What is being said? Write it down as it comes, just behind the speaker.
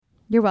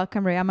You're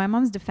welcome, Rhea. My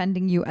mom's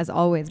defending you as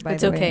always, by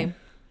the way. It's okay.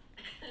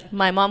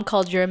 My mom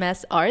called your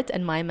mess art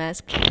and my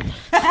mess... so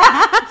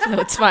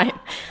it's fine.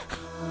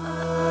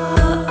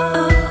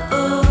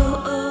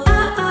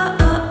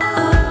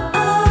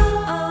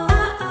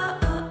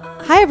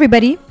 Hi,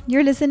 everybody.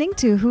 You're listening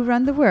to Who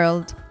Run the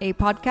World, a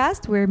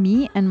podcast where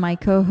me and my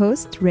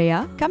co-host,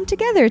 Rhea, come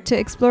together to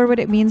explore what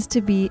it means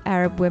to be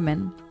Arab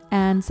women.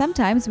 And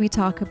sometimes we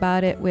talk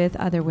about it with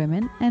other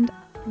women, and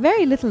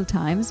very little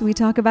times we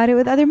talk about it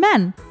with other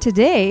men.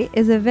 Today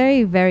is a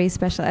very, very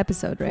special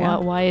episode, Rhea.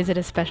 Why is it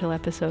a special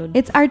episode?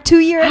 It's our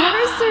 2-year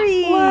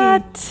anniversary.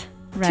 What?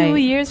 Right. 2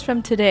 years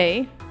from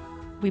today,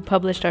 we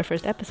published our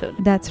first episode.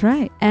 That's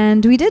right.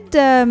 And we did,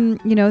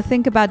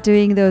 think about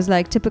doing those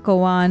like typical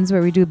ones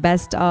where we do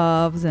best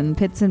ofs and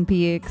pits and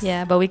peaks.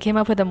 Yeah, but we came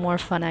up with a more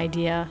fun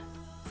idea.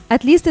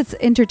 At least it's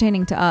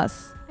entertaining to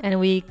us. And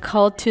we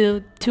called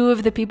to two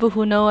of the people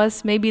who know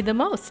us maybe the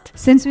most.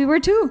 Since we were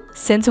 2.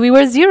 Since we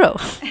were 0.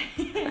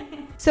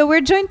 So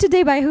we're joined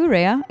today by who,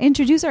 Rhea?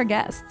 Introduce our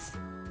guests.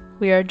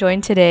 We are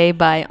joined today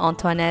by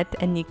Antoinette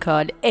and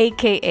Nicole,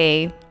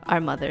 a.k.a. our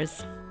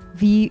mothers.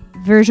 The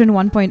version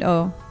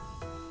 1.0.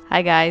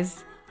 Hi,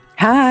 guys.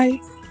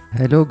 Hi.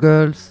 Hello,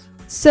 girls.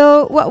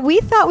 So what we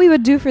thought we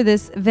would do for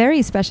this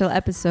very special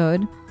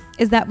episode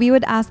is that we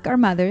would ask our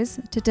mothers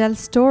to tell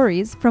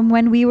stories from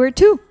when we were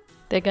 2.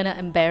 They're going to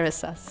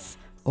embarrass us.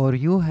 Or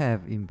you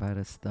have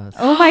embarrassed us.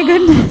 Oh my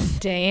goodness.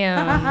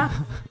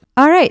 Damn.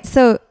 All right.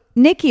 So,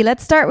 Nikki,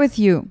 let's start with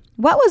you.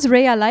 What was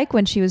Rhea like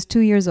when she was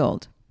 2 years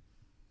old?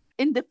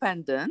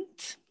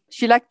 Independent.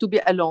 She liked to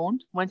be alone.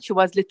 When she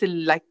was little,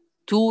 like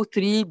 2,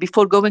 3,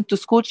 before going to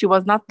school, she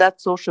was not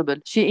that sociable.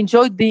 She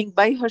enjoyed being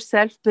by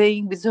herself,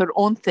 playing with her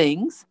own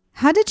things.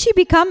 How did she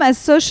become as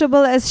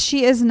sociable as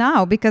she is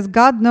now? Because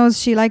God knows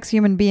she likes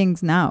human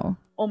beings now.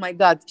 Oh my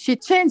God. She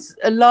changed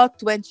a lot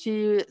when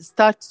she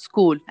started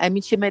school. I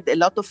mean, she made a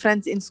lot of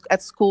friends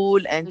at school,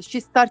 and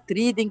she started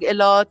reading a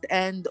lot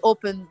and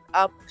opened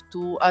up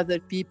to other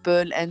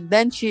people. And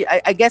then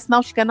I guess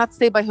now she cannot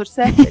stay by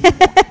herself.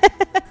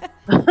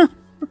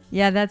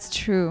 Yeah, that's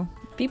true.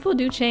 People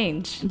do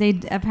change. They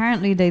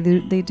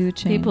do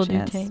change. People do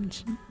yes.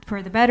 change.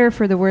 For the better,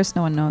 for the worse,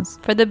 no one knows.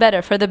 For the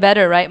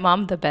better, right,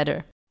 Mom? The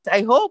better.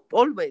 I hope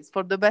always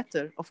for the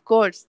better, of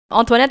course.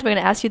 Antoinette, we're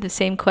going to ask you the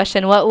same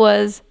question. What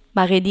was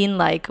Maridine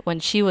like when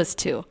she was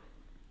 2?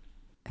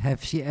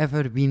 Have she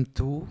ever been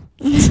 2?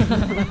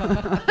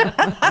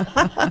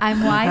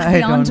 I'm wise I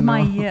beyond don't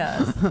my know.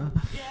 years.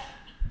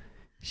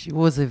 She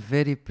was a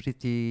very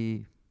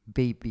pretty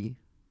baby.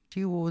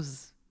 She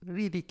was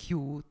really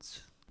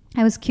cute.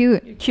 I was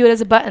cute. Cute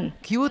as a button.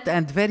 Cute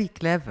and very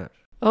clever.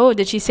 Oh,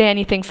 did she say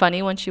anything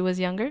funny when she was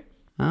younger?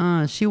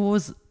 She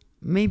was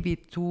maybe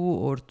 2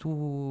 or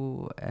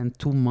 2 and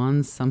 2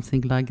 months,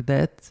 something like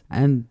that.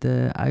 And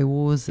I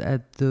was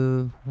at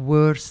the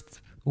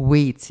worst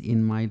weight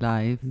in my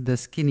life, the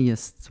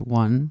skinniest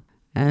one.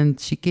 And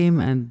she came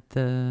and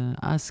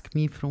asked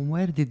me, from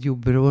where did you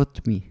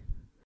brought me?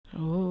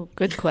 Oh,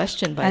 good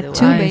question, by At the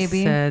 2, way. I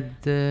baby.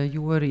 said,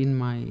 you were in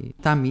my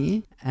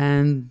tummy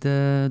and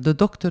the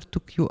doctor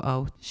took you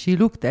out. She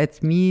looked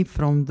at me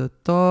from the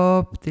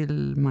top till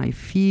my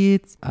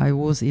feet. I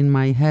was in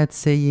my head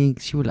saying,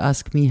 she will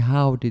ask me,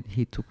 how did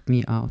he took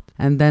me out?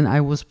 And then I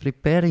was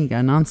preparing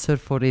an answer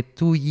for a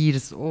 2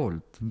 years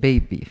old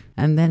baby.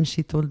 And then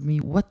she told me,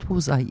 what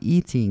was I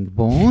eating?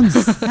 Bones?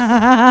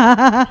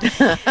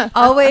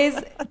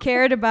 Always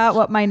cared about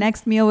what my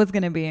next meal was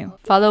going to be.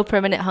 Follow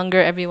Permanent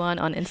Hunger, everyone,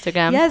 on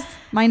Instagram. Yes,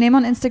 my name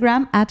on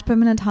Instagram,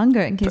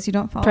 @PermanentHunger, in case you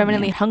don't follow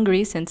Permanently me.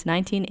 hungry since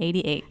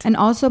 1988. And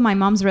also my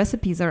mom's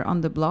recipes are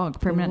on the blog,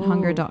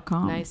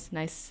 permanenthunger.com.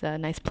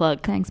 Nice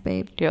plug. Thanks,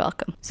 babe. You're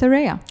welcome. So,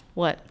 Rhea,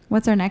 What?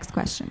 what's our next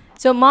question?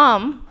 So,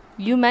 Mom,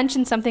 you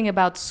mentioned something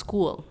about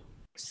school.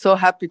 So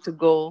happy to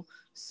go.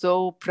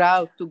 So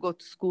proud to go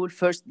to school.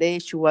 First day,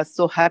 she was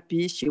so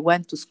happy. She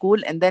went to school,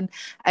 and then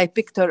I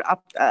picked her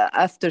up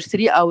after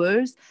 3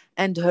 hours,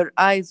 and her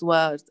eyes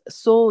were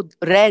so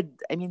red.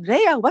 I mean,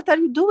 Rhea, what are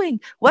you doing?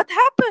 What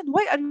happened?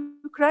 Why are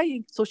you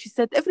crying? So she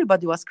said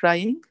everybody was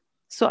crying,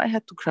 so I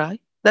had to cry.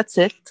 That's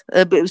it.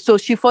 So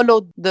she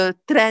followed the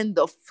trend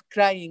of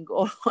crying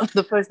on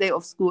the first day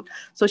of school.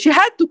 So she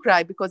had to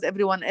cry because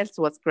everyone else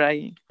was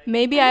crying.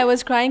 Maybe I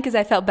was crying because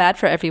I felt bad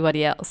for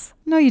everybody else.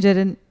 No, you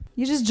didn't.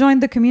 You just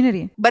joined the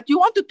community. But you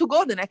wanted to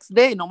go the next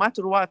day, no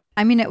matter what.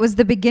 I mean, it was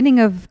the beginning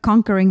of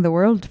conquering the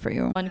world for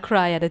you. One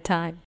cry at a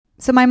time.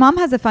 So my mom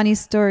has a funny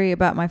story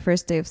about my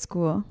first day of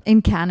school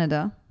in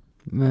Canada.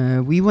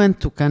 We went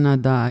to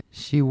Canada.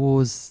 She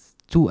was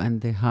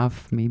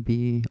 2.5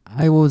 maybe.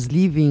 I was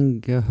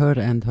leaving her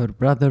and her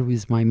brother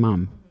with my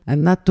mom.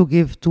 And not to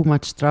give too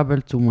much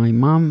trouble to my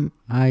mom,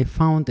 I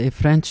found a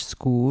French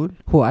school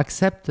who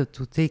accepted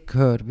to take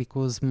her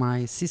because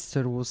my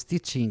sister was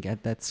teaching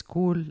at that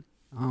school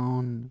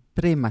on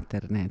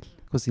pre-maternelle.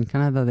 Because in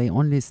Canada, they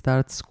only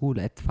start school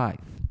at 5.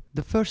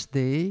 The first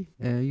day,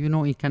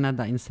 in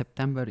Canada in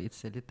September,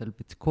 it's a little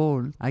bit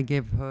cold. I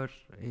gave her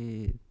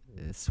a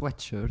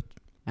sweatshirt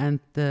and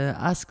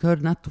asked her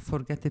not to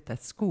forget it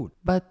at school.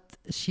 But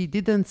she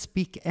didn't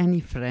speak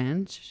any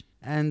French,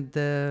 and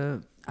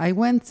I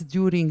went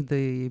during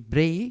the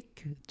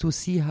break to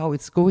see how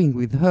it's going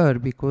with her,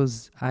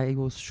 because I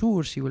was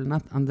sure she will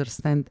not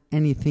understand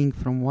anything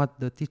from what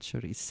the teacher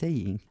is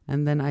saying.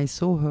 And then I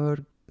saw her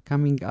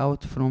coming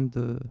out from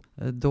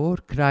the door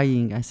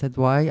crying. I said,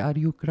 "Why are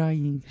you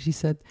crying?" She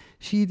said,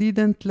 "She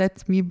didn't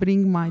let me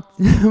bring my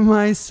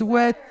my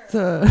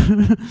sweater."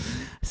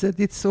 I said,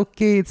 "It's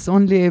okay, it's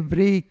only a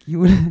break. You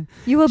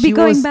will She be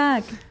going was-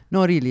 back.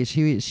 No, really,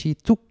 she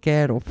took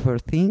care of her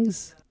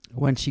things.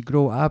 When she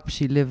grew up,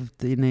 she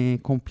lived in a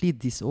complete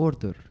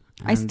disorder.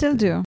 I still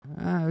do.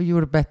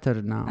 You're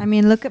better now. I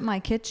mean, look at my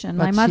kitchen.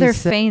 But My mother she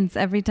said- faints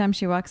every time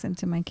she walks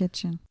into my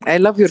kitchen. I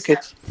love your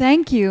kitchen.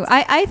 Thank you.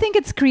 I think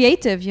it's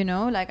creative, you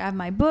know, like I have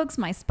my books,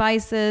 my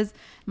spices.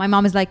 My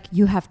mom is like,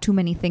 you have too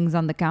many things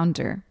on the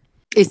counter.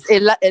 It's a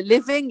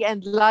living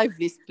and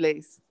lively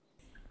place.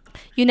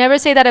 You never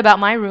say that about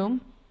my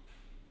room.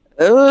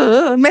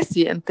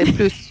 Messy انت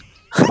plus.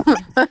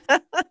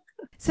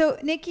 So,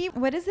 Nikki,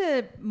 what is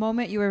a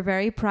moment you were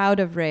very proud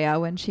of Rhea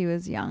when she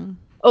was young?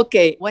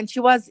 Okay, when she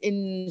was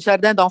in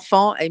Jardin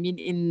d'Enfants, I mean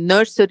in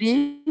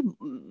nursery,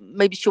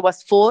 maybe she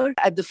was 4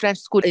 at the French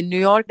school in New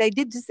York. They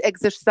did this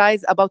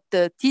exercise about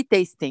the tea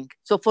tasting.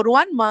 So for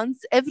 1 month,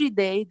 every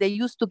day, they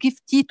used to give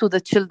tea to the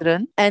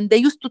children and they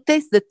used to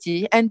taste the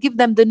tea and give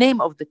them the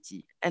name of the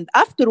tea. And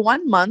after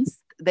 1 month,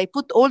 they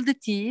put all the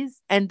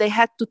teas and they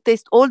had to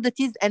taste all the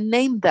teas and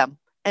name them.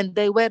 And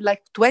they were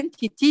like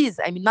 20 teas.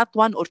 I mean, not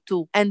 1 or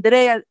 2. And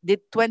Rhea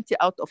did 20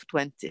 out of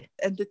 20.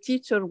 And the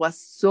teacher was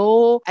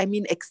so,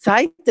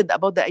 excited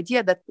about the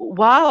idea that,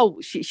 wow,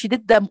 she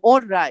did them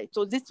all right.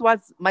 So this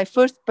was my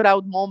first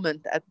proud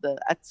moment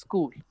at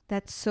school.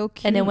 That's so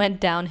cute. And it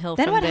went downhill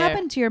Then from what there.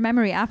 happened to your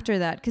memory after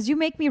that? Because you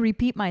make me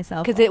repeat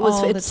myself. Because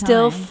it's the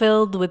still time.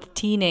 filled with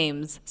tea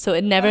names. So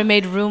it never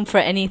made room for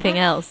anything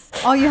else.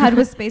 All you had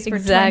was space for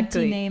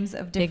Exactly. 20 names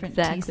of different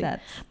tea Exactly.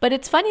 sets. But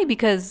it's funny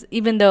because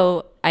even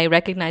though I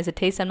recognize the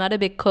taste, I'm not a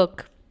big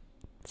cook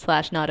 /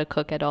 not a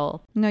cook at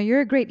all. No,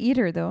 you're a great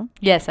eater, though.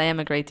 Yes, I am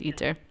a great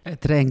eater.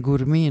 Être un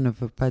gourmet ne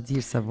veut pas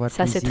dire savoir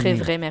Ça, c'est très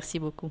cuisiner. vrai. Merci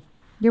beaucoup.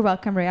 You're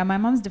welcome, Rhea. My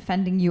mom's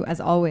defending you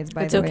as always,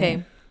 by It's the okay.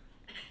 way.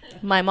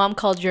 My mom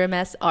called your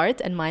mess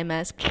art and my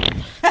mess.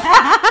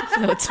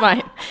 So it's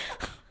fine.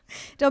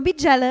 Don't be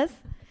jealous.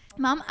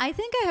 Mom, I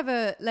think I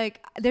have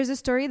there's a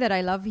story that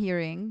I love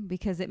hearing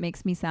because it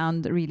makes me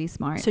sound really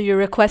smart. So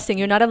you're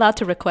not allowed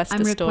to request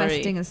I'm a story.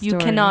 requesting a You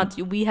story. cannot.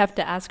 We have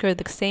to ask her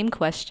the same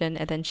question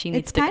and then she needs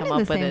It's to kind come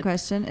of up the with same it.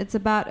 question. It's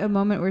about a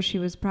moment where she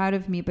was proud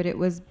of me, but it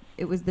was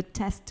the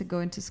test to go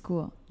into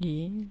school.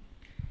 Yeah.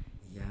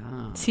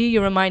 Yeah. See,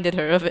 you reminded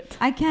her of it.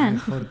 I can. I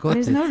forgot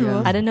There's it, no yeah.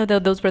 rules. I didn't know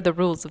that those were the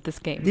rules of this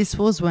game. This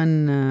was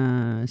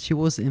when she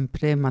was in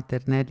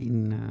pré-maternelle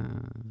in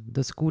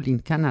the school in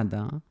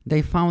Canada.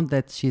 They found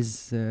that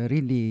she's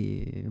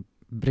really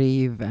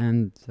brave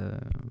and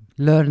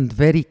learned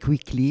very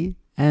quickly.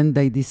 And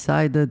they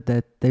decided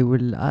that they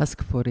will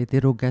ask for a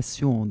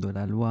dérogation de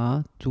la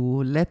loi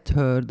to let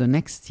her the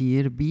next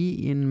year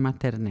be in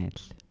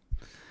maternelle.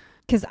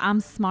 Because I'm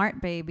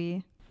smart,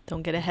 baby.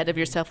 Don't get ahead of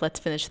yourself. Let's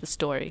finish the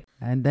story.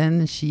 And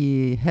then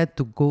she had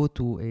to go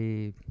to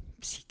a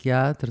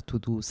psychiater to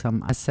do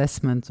some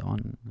assessments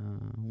on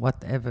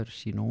whatever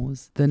she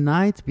knows. The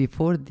night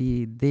before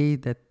the day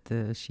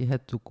that she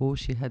had to go,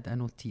 she had an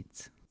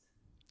otite.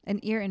 An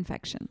ear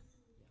infection.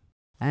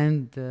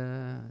 And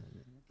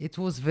it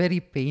was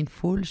very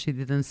painful. She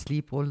didn't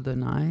sleep all the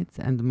night.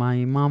 And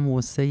my mom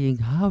was saying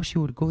how she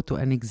would go to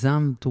an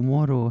exam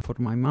tomorrow. For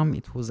my mom,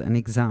 it was an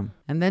exam.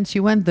 And then she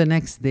went the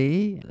next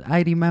day.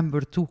 I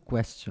remember 2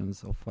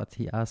 questions of what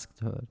he asked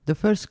her. The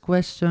first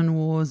question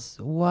was,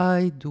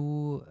 why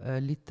do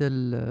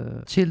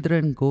little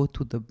children go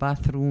to the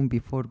bathroom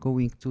before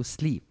going to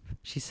sleep?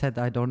 She said,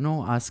 I don't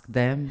know, ask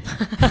them.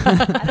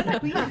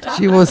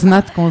 She was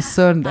not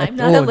concerned I'm at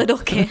not all. a little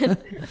kid.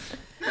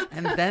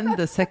 And then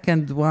the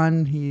second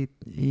one,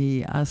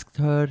 he asked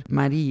her,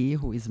 Marie,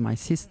 who is my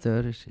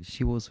sister,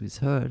 she was with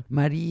her,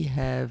 Marie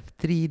have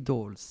 3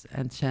 dolls.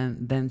 And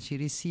then she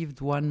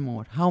received 1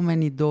 more. How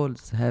many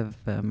dolls have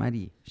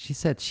Marie? She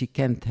said, she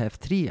can't have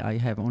 3. I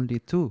have only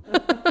 2.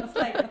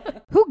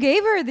 Who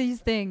gave her these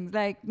things?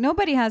 Like,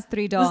 nobody has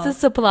 3 dolls. Who's the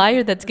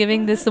supplier that's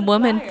giving this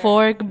woman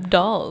 4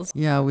 dolls?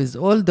 Yeah, with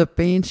all the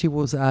pain, she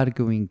was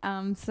arguing.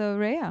 So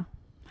Rhea,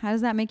 how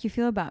does that make you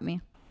feel about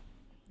me?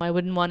 I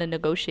wouldn't want to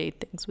negotiate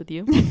things with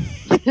you.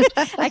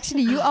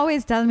 Actually, you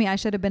always tell me I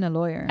should have been a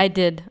lawyer. I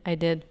did.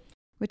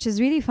 Which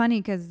is really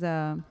funny because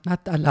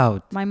Not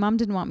allowed. my mom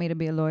didn't want me to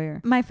be a lawyer.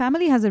 My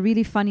family has a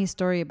really funny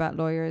story about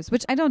lawyers,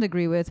 which I don't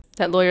agree with.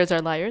 That lawyers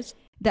are liars?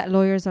 That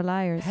lawyers are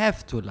liars.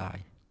 Have to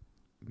lie.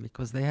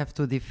 Because they have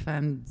to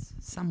defend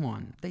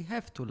someone. They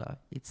have to lie.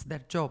 It's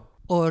their job.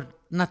 Or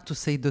not to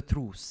say the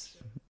truth.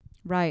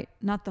 Right.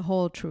 Not the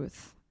whole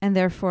truth. And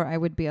therefore, I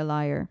would be a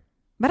liar.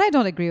 But I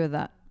don't agree with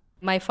that.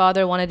 My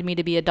father wanted me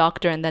to be a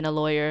doctor and then a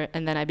lawyer,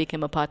 and then I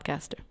became a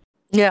podcaster.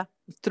 Yeah,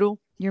 true.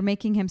 You're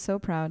making him so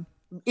proud.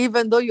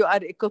 Even though you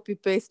are a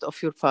copy-paste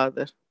of your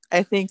father.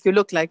 I think you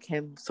look like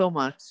him so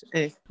much.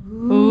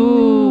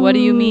 Ooh, what do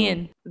you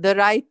mean? The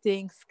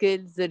writing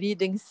skills, the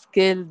reading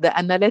skill, the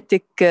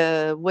analytic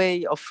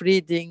way of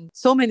reading.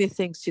 So many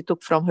things she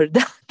took from her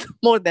dad,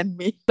 more than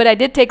me. But I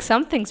did take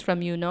some things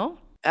from you, no?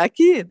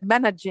 أكيد.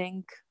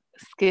 Managing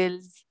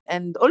skills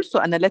and also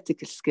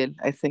analytical skill,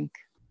 I think.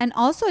 And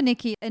also,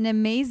 Nikki, an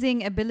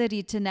amazing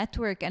ability to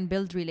network and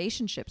build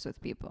relationships with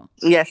people.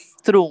 Yes,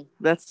 true.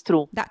 That's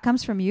true. That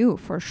comes from you,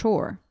 for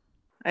sure.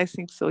 I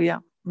think so, yeah.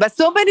 But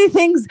so many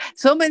things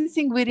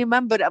we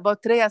remember about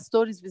Rhea's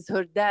stories with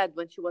her dad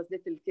when she was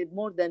little kid,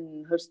 more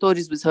than her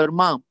stories with her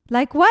mom.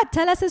 Like what?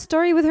 Tell us a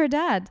story with her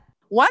dad.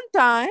 One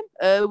time,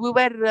 we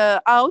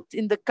were out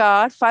in the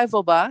car, 5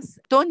 of us.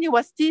 Tony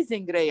was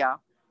teasing Rhea.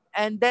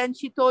 And then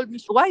she told me,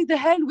 why the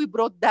hell we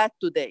brought dad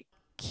today?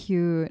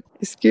 Cute.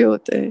 It's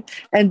cute. Eh?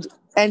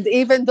 And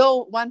even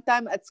though one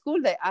time at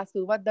school, they asked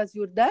her, what does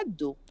your dad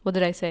do? What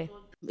did I say?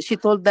 She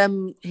told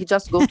them, he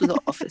just go to the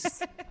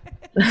office.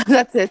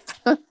 That's it.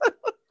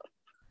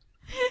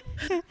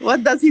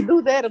 What does he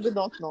do there? We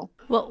don't know.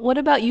 Well, what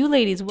about you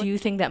ladies? Do you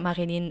think that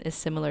Marilyn is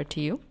similar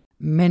to you?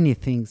 Many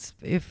things.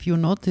 If you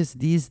notice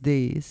these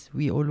days,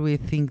 we always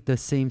think the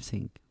same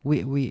thing.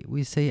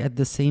 We say at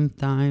the same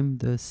time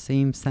the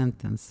same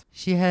sentence.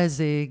 She has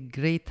a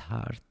great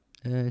heart.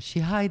 She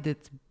hides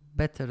it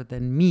better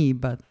than me,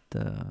 but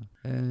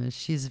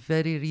she's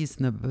very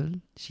reasonable.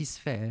 She's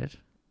fair.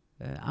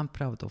 I'm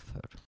proud of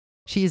her.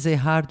 She is a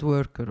hard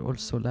worker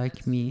also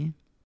like me.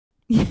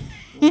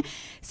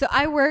 So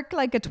I work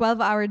like a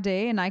 12-hour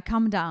day and I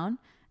come down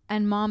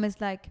and mom is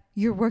like,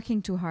 you're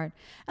working too hard.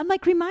 I'm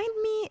like, remind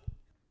me,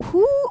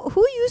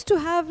 who used to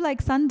have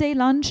like Sunday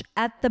lunch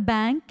at the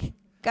bank?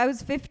 I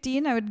was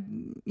 15. I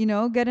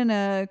would, get in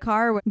a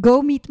car,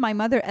 go meet my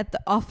mother at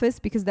the office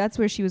because that's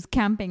where she was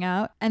camping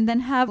out, and then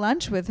have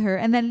lunch with her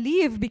and then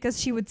leave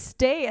because she would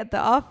stay at the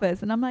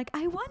office. And I'm like,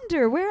 I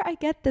wonder where I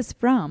get this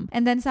from.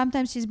 And then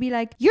sometimes she'd be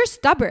like, you're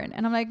stubborn.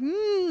 And I'm like,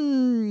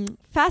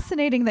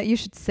 fascinating that you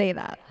should say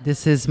that.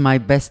 This is my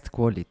best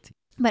quality.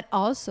 But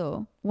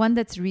also one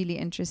that's really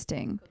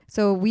interesting.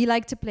 So we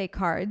like to play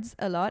cards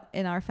a lot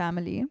in our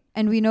family.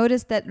 And we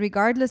noticed that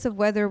regardless of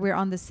whether we're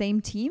on the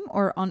same team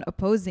or on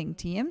opposing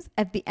teams,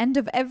 at the end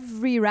of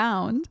every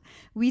round,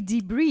 we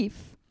debrief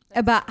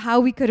about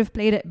how we could have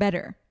played it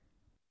better.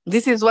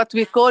 This is what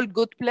we call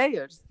good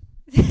players.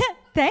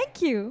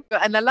 Thank you. You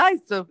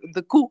analyze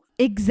the coup.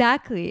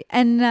 Exactly.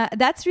 And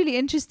that's really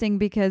interesting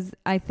because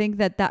I think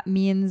that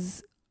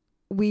means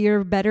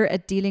we're better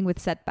at dealing with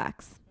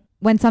setbacks.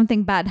 When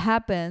something bad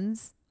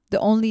happens, the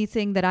only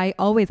thing that I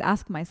always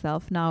ask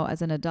myself now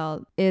as an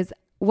adult is,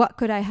 what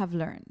could I have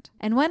learned?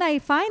 And when I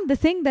find the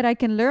thing that I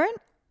can learn,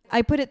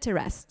 I put it to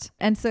rest.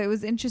 And so it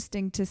was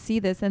interesting to see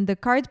this. And the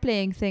card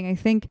playing thing, I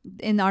think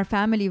in our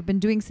family, we've been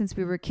doing since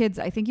we were kids.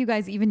 I think you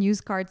guys even use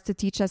cards to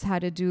teach us how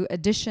to do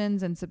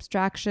additions and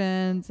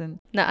subtractions. And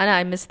No,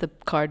 I missed the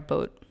card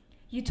boat.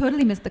 You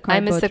totally missed the card. I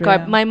missed the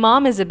card. My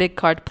mom is a big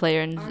card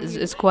player and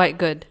is quite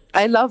good.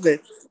 I love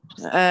it.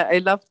 I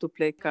love to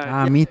play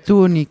cards. Me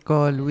too,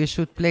 Nicole. We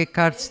should play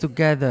cards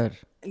together.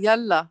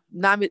 Yalla,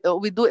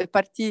 we do a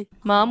party.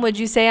 Mom, would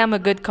you say I'm a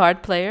good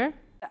card player?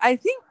 I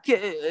think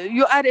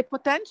you are a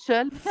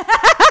potential.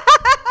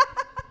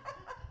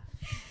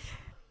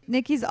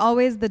 Nikki's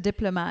always the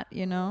diplomat,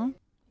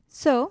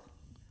 So,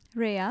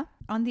 Rhea,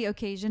 on the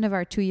occasion of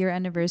our 2-year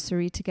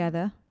anniversary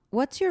together,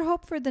 what's your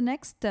hope for the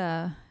next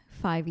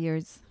 5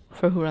 years?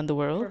 For Who Run the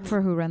World?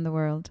 For Who Run the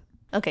World.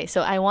 Okay,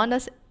 so I want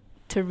us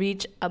to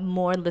reach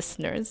more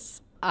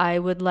listeners. I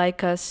would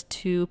like us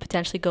to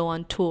potentially go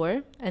on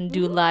tour and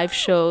do live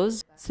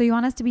shows. So you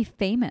want us to be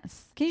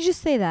famous? Can you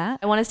just say that?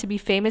 I want us to be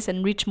famous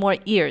and reach more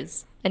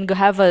ears and go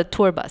have a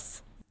tour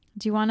bus.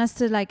 Do you want us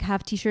to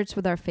have t-shirts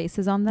with our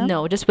faces on them?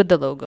 No, just with the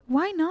logo.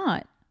 Why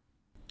not?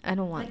 I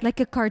don't want like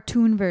a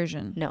cartoon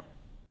version. No.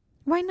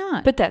 Why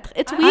not? Peut-être.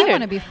 It's weird. I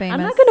want to be famous.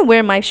 I'm not going to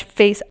wear my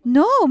face.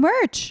 No,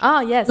 merch. Ah,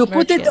 yes. You merch,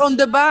 put it yes. on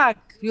the back.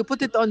 You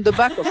put it on the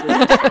back of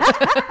it.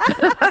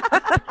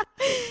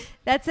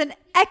 That's an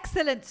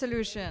excellent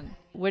solution.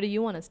 Where do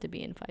you want us to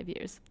be in 5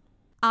 years?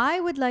 I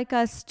would like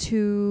us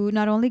to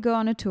not only go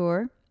on a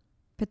tour,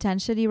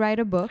 potentially write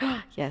a book.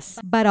 Yes.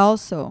 But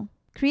also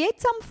create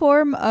some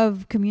form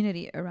of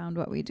community around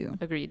what we do.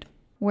 Agreed.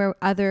 Where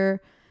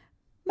other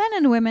men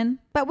and women,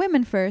 but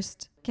women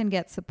first, can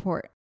get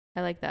support.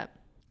 I like that.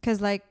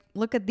 Because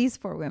look at these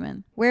 4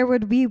 women. Where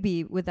would we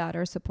be without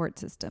our support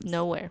systems?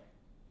 Nowhere.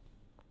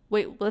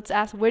 Wait, let's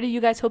ask, where do you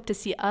guys hope to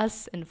see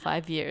us in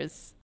 5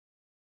 years?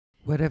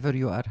 Wherever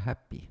you are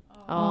happy.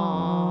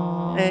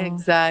 Oh.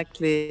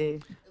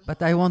 Exactly.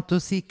 But I want to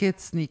see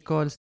kids,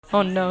 Nicole.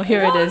 Oh no,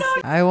 here it is.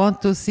 I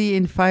want to see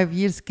in 5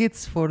 years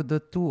kids for the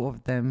 2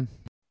 of them.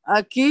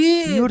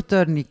 أكيد. Your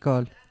turn,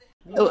 Nicole.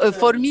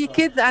 For me,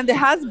 kids and a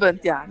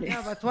husband, يعني.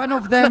 Yeah, but one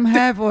of them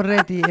have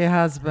already a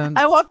husband.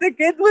 I want a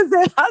kid with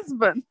a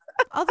husband.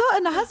 Although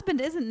a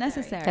husband isn't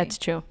necessary. That's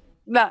true.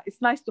 No,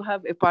 it's nice to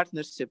have a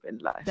partnership in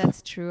life.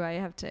 That's true. I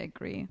have to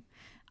agree.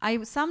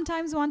 I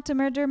sometimes want to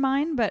murder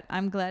mine, but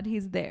I'm glad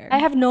he's there. I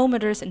have no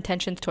murderous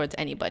intentions towards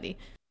anybody.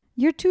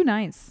 You're too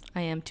nice.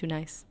 I am too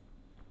nice.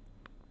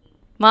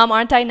 Mom,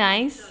 aren't I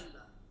nice?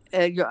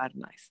 You are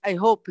nice. I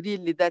hope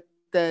really that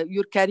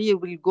your career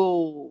will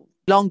go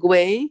long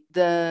way.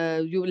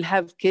 You will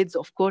have kids,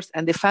 of course,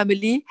 and a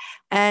family.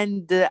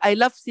 And I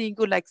love seeing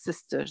you like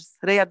sisters.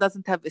 Rhea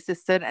doesn't have a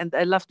sister, and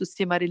I love to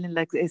see Marilyn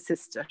like a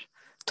sister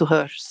to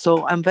her.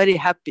 So I'm very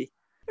happy.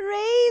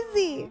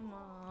 Crazy.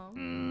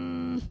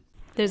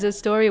 There's a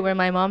story where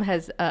my mom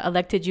has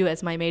elected you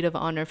as my maid of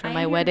honor for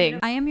my wedding.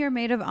 I am your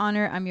maid of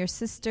honor. I'm your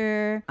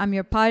sister. I'm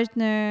your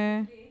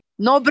partner.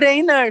 No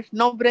brainer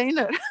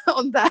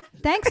on that.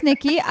 Thanks,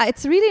 Nikki.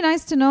 It's really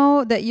nice to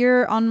know that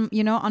you're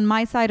on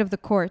my side of the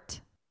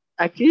court.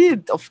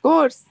 Akid, of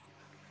course.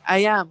 I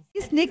am.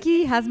 Yes,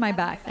 Nikki has my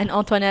back. And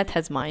Antoinette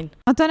has mine.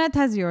 Antoinette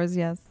has yours,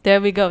 yes.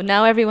 There we go.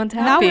 Now everyone's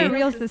happy. Now we're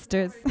real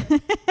sisters.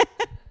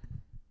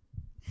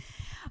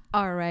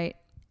 All right.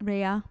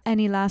 Rhea,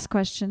 any last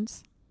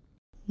questions?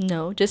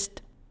 No,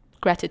 just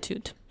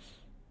gratitude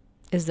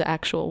is the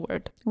actual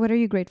word. What are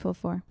you grateful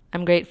for?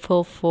 I'm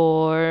grateful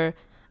for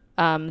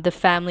the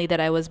family that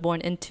I was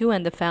born into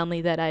and the family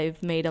that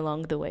I've made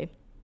along the way.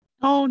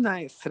 Oh,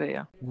 nice,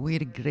 Rhea.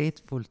 We're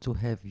grateful to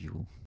have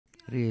you,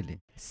 really.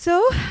 So,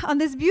 on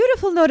this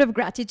beautiful note of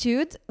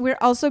gratitude, we're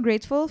also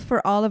grateful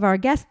for all of our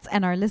guests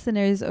and our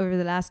listeners over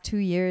the last 2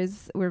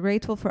 years. We're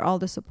grateful for all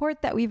the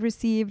support that we've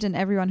received and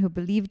everyone who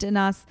believed in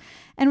us.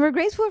 And we're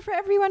grateful for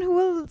everyone who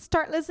will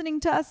start listening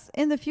to us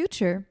in the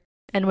future.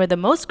 And we're the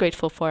most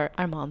grateful for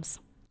our moms.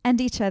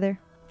 And each other.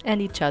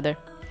 And each other.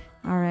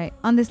 All right.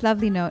 On this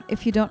lovely note,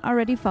 if you don't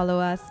already follow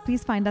us,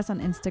 please find us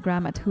on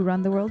Instagram at Who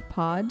Run the World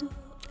Pod.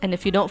 And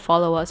if you don't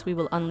follow us, we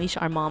will unleash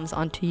our moms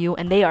onto you.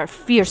 And they are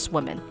fierce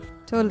women.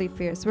 Totally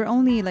fierce. We're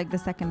only like the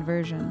second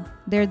version.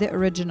 They're the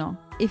original.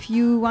 If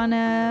you want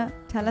to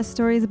tell us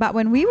stories about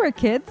when we were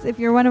kids, if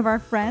you're one of our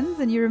friends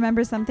and you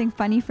remember something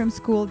funny from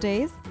school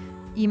days,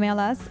 email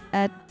us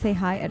at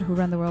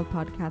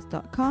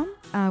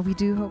sayhi@whoruntheworldpodcast.com. We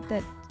do hope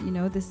that,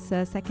 this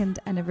second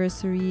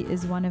anniversary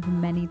is one of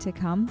many to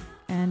come.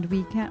 And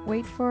we can't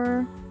wait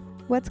for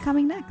what's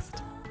coming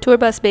next. Tour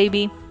bus,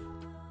 baby.